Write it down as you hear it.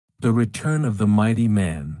The Return of the Mighty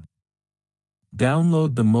Man.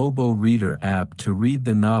 Download the Mobo Reader app to read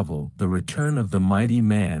the novel The Return of the Mighty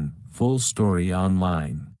Man, full story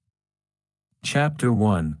online. Chapter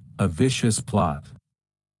 1, A Vicious Plot.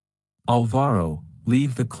 Alvaro,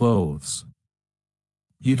 leave the clothes.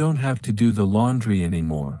 You don't have to do the laundry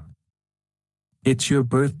anymore. It's your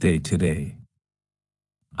birthday today.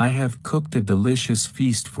 I have cooked a delicious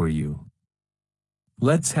feast for you.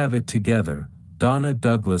 Let's have it together, Donna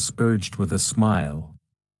Douglas urged with a smile.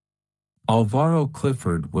 Alvaro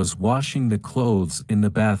Clifford was washing the clothes in the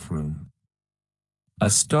bathroom. A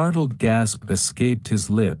startled gasp escaped his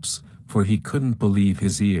lips, for he couldn't believe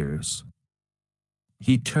his ears.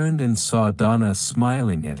 He turned and saw Donna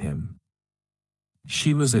smiling at him.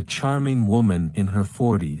 She was a charming woman in her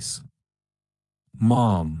 40s.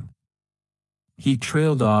 Mom. He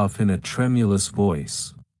trailed off in a tremulous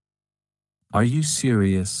voice. Are you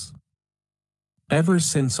serious? Ever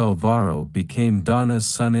since Alvaro became Donna's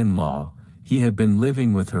son-in-law, he had been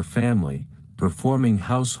living with her family, performing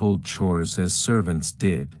household chores as servants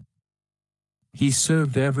did. He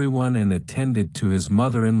served everyone and attended to his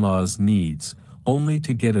mother-in-law's needs, only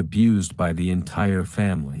to get abused by the entire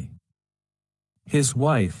family. His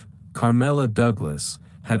wife, Carmela Douglas,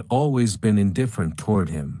 had always been indifferent toward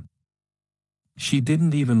him. She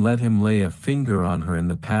didn't even let him lay a finger on her in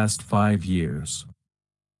the past 5 years.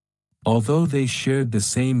 Although they shared the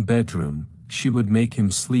same bedroom, she would make him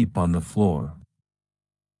sleep on the floor.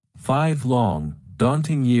 5 long,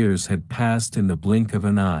 daunting years had passed in the blink of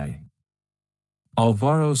an eye.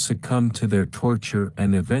 Alvaro succumbed to their torture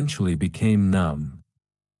and eventually became numb.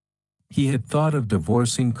 He had thought of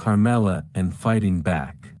divorcing Carmela and fighting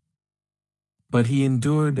back. But he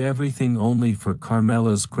endured everything only for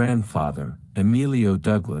Carmela's grandfather, Emilio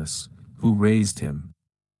Douglas, who raised him.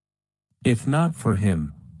 If not for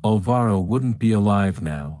him, Alvaro wouldn't be alive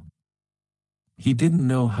now. He didn't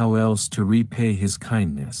know how else to repay his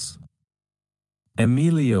kindness.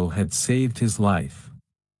 Emilio had saved his life.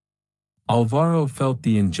 Alvaro felt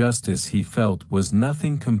the injustice he felt was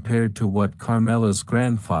nothing compared to what Carmela's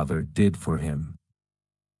grandfather did for him.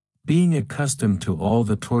 Being accustomed to all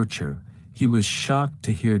the torture, he was shocked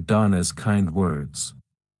to hear Donna's kind words.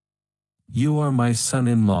 You are my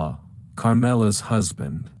son-in-law, Carmela's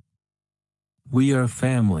husband. We are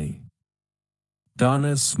family.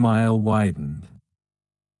 Donna's smile widened.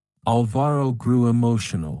 Alvaro grew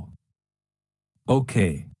emotional.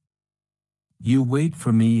 Okay. You wait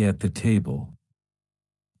for me at the table.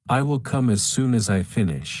 I will come as soon as I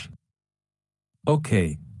finish.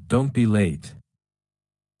 Okay, don't be late.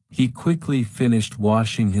 He quickly finished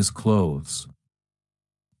washing his clothes.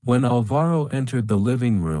 When Alvaro entered the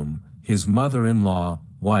living room, his mother-in-law,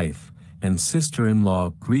 wife, and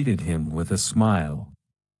sister-in-law greeted him with a smile.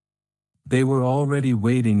 They were already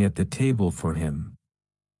waiting at the table for him.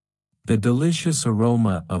 The delicious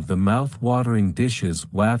aroma of the mouth-watering dishes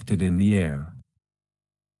wafted in the air.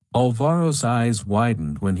 Alvaro's eyes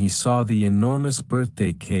widened when he saw the enormous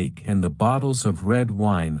birthday cake and the bottles of red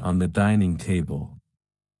wine on the dining table.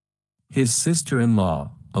 His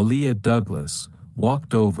sister-in-law, Aaliyah Douglas,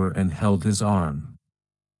 walked over and held his arm.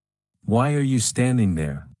 Why are you standing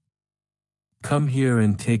there? Come here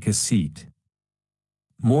and take a seat.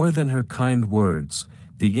 More than her kind words,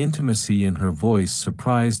 the intimacy in her voice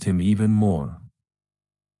surprised him even more.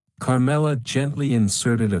 Carmela gently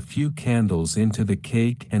inserted a few candles into the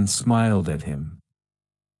cake and smiled at him.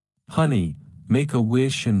 Honey, make a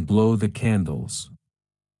wish and blow the candles.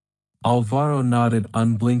 Alvaro nodded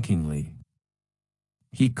unblinkingly.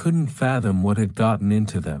 He couldn't fathom what had gotten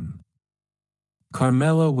into them.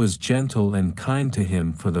 Carmela was gentle and kind to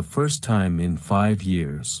him for the first time in 5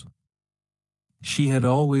 years. She had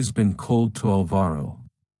always been cold to Alvaro.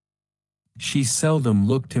 She seldom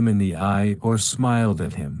looked him in the eye or smiled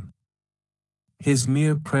at him. His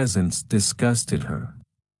mere presence disgusted her.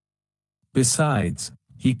 Besides,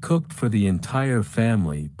 he cooked for the entire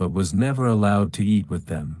family but was never allowed to eat with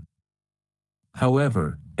them.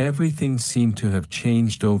 However, everything seemed to have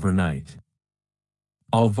changed overnight.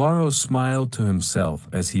 Alvaro smiled to himself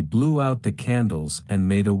as he blew out the candles and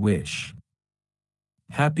made a wish.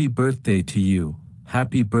 Happy birthday to you,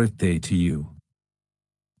 happy birthday to you.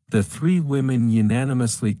 The 3 women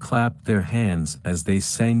unanimously clapped their hands as they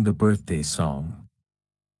sang the birthday song.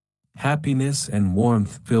 Happiness and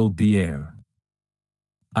warmth filled the air.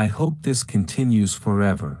 I hope this continues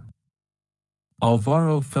forever.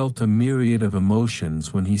 Alvaro felt a myriad of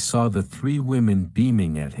emotions when he saw the 3 women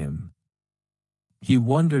beaming at him. He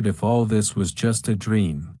wondered if all this was just a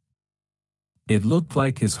dream. It looked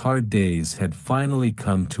like his hard days had finally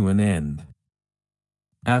come to an end.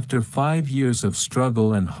 After 5 years of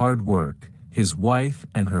struggle and hard work, his wife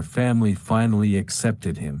and her family finally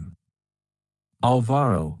accepted him.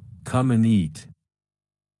 Alvaro, come and eat.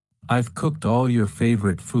 I've cooked all your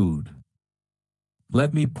favorite food.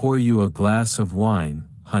 Let me pour you a glass of wine,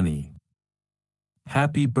 honey.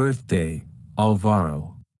 Happy birthday,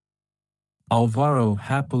 Alvaro. Alvaro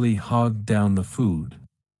happily hogged down the food.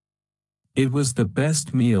 It was the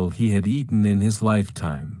best meal he had eaten in his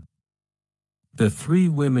lifetime. The three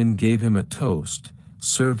women gave him a toast,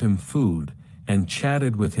 served him food, and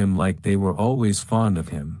chatted with him like they were always fond of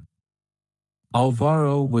him.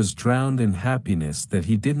 Alvaro was drowned in happiness that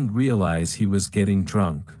he didn't realize he was getting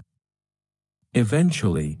drunk.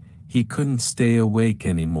 Eventually, he couldn't stay awake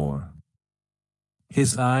anymore.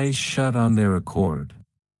 His eyes shut on their accord.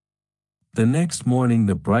 The next morning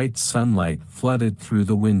the bright sunlight flooded through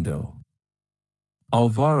the window.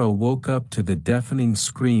 Alvaro woke up to the deafening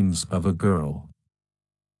screams of a girl.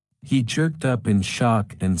 He jerked up in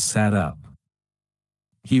shock and sat up.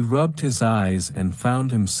 He rubbed his eyes and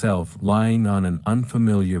found himself lying on an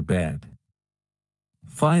unfamiliar bed.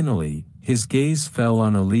 Finally, his gaze fell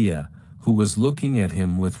on Aaliyah, who was looking at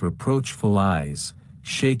him with reproachful eyes,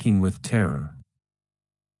 shaking with terror.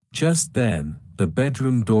 Just then, the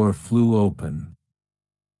bedroom door flew open.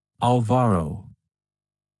 Alvaro.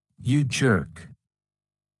 You jerk.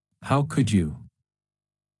 How could you?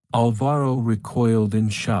 Alvaro recoiled in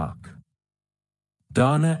shock.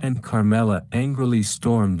 Donna and Carmela angrily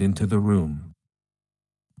stormed into the room.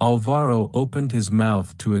 Alvaro opened his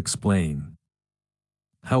mouth to explain.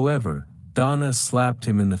 However, Donna slapped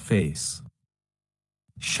him in the face.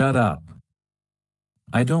 Shut up.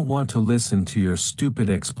 I don't want to listen to your stupid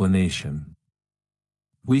explanation.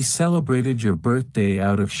 We celebrated your birthday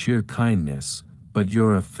out of sheer kindness, but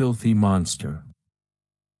you're a filthy monster.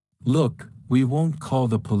 Look, we won't call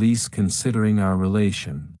the police considering our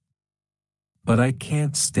relation. But I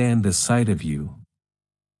can't stand the sight of you.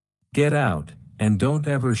 Get out, and don't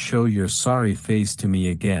ever show your sorry face to me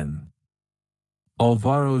again.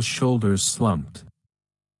 Alvaro's shoulders slumped.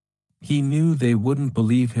 He knew they wouldn't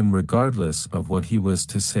believe him regardless of what he was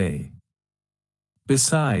to say.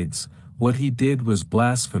 Besides, what he did was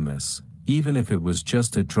blasphemous, even if it was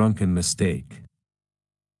just a drunken mistake.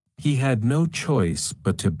 He had no choice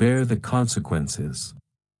but to bear the consequences.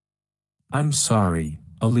 I'm sorry,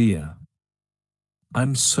 Aaliyah.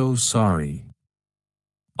 I'm so sorry.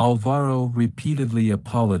 Alvaro repeatedly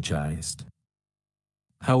apologized.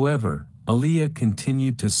 However, Aaliyah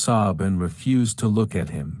continued to sob and refused to look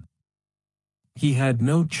at him. He had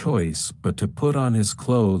no choice but to put on his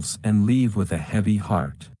clothes and leave with a heavy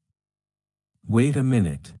heart. Wait a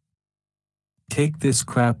minute. Take this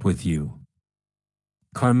crap with you.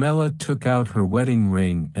 Carmela took out her wedding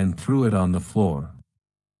ring and threw it on the floor.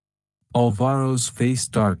 Alvaro's face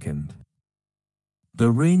darkened.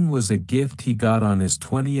 The ring was a gift he got on his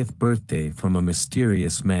 20th birthday from a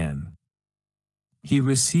mysterious man. He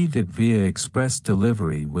received it via express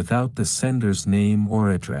delivery without the sender's name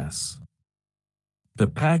or address. The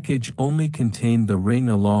package only contained the ring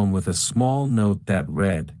along with a small note that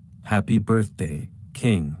read, "Happy birthday,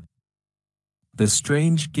 King." The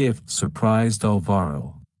strange gift surprised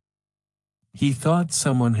Alvaro. He thought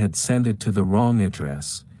someone had sent it to the wrong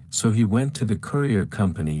address, so he went to the courier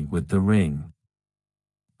company with the ring.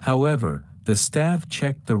 However, the staff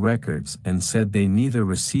checked the records and said they neither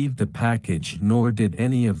received the package nor did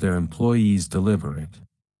any of their employees deliver it.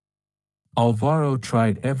 Alvaro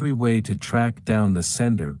tried every way to track down the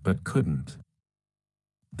sender but couldn't.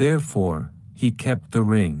 Therefore, he kept the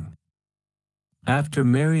ring. After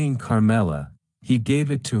marrying Carmela, he gave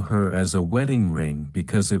it to her as a wedding ring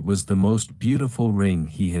because it was the most beautiful ring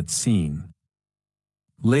he had seen.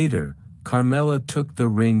 Later, Carmela took the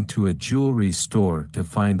ring to a jewelry store to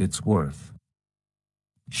find its worth.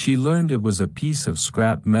 She learned it was a piece of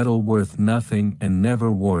scrap metal worth nothing and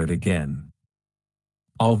never wore it again.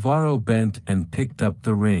 Alvaro bent and picked up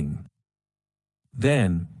the ring.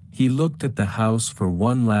 Then, he looked at the house for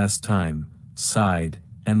one last time, sighed,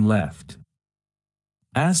 and left.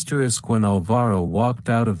 When Alvaro walked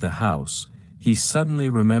out of the house, he suddenly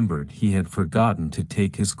remembered he had forgotten to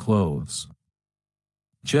take his clothes.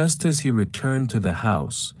 Just as he returned to the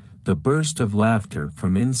house, the burst of laughter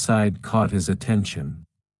from inside caught his attention.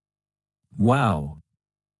 Wow!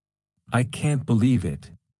 I can't believe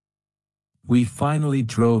it. We finally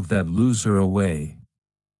drove that loser away.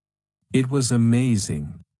 It was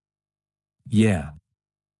amazing. Yeah.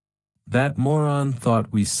 That moron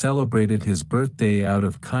thought we celebrated his birthday out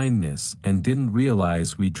of kindness and didn't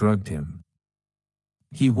realize we drugged him.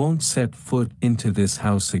 He won't set foot into this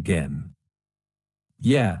house again.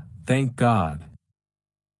 Yeah, thank God.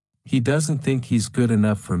 He doesn't think he's good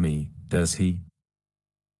enough for me, does he?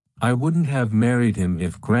 I wouldn't have married him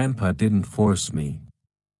if Grandpa didn't force me.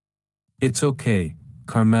 It's okay,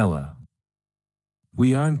 Carmela.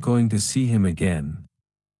 We aren't going to see him again.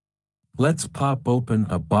 Let's pop open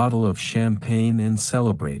a bottle of champagne and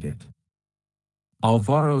celebrate it.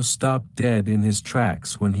 Alvaro stopped dead in his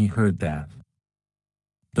tracks when he heard that.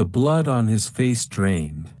 The blood on his face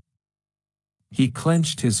drained. He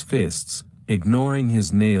clenched his fists, ignoring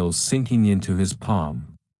his nails sinking into his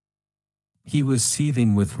palm. He was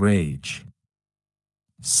seething with rage.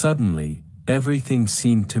 Suddenly, everything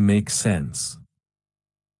seemed to make sense.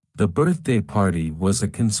 The birthday party was a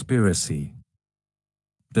conspiracy.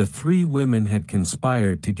 The three women had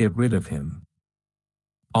conspired to get rid of him.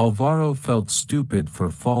 Alvaro felt stupid for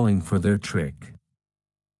falling for their trick.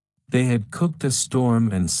 They had cooked a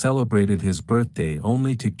storm and celebrated his birthday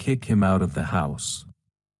only to kick him out of the house.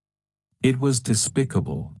 It was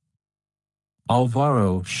despicable.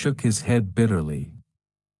 Alvaro shook his head bitterly.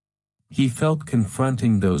 He felt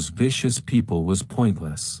confronting those vicious people was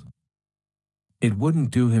pointless. It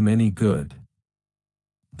wouldn't do him any good.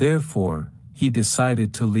 Therefore, he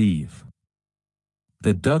decided to leave.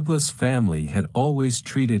 The Douglas family had always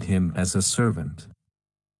treated him as a servant.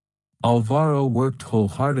 Alvaro worked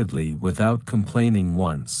wholeheartedly without complaining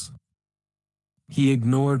once. He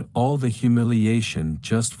ignored all the humiliation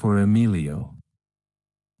just for Emilio.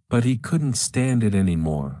 But he couldn't stand it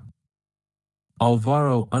anymore.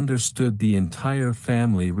 Alvaro understood the entire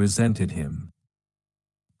family resented him.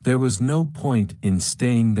 There was no point in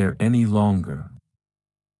staying there any longer.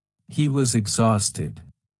 He was exhausted.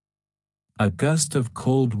 A gust of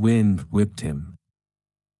cold wind whipped him.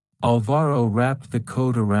 Alvaro wrapped the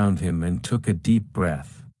coat around him and took a deep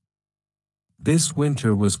breath. This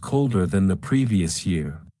winter was colder than the previous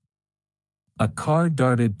year. A car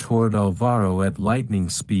darted toward Alvaro at lightning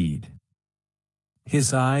speed.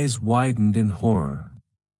 His eyes widened in horror.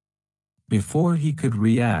 Before he could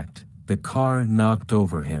react, the car knocked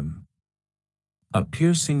over him. A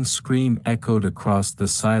piercing scream echoed across the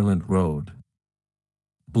silent road.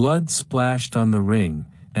 Blood splashed on the ring,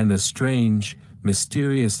 and a strange,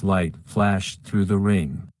 mysterious light flashed through the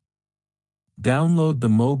ring. Download the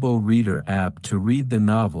Mobo Reader app to read the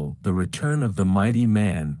novel The Return of the Mighty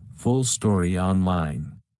Man, full story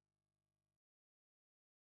online.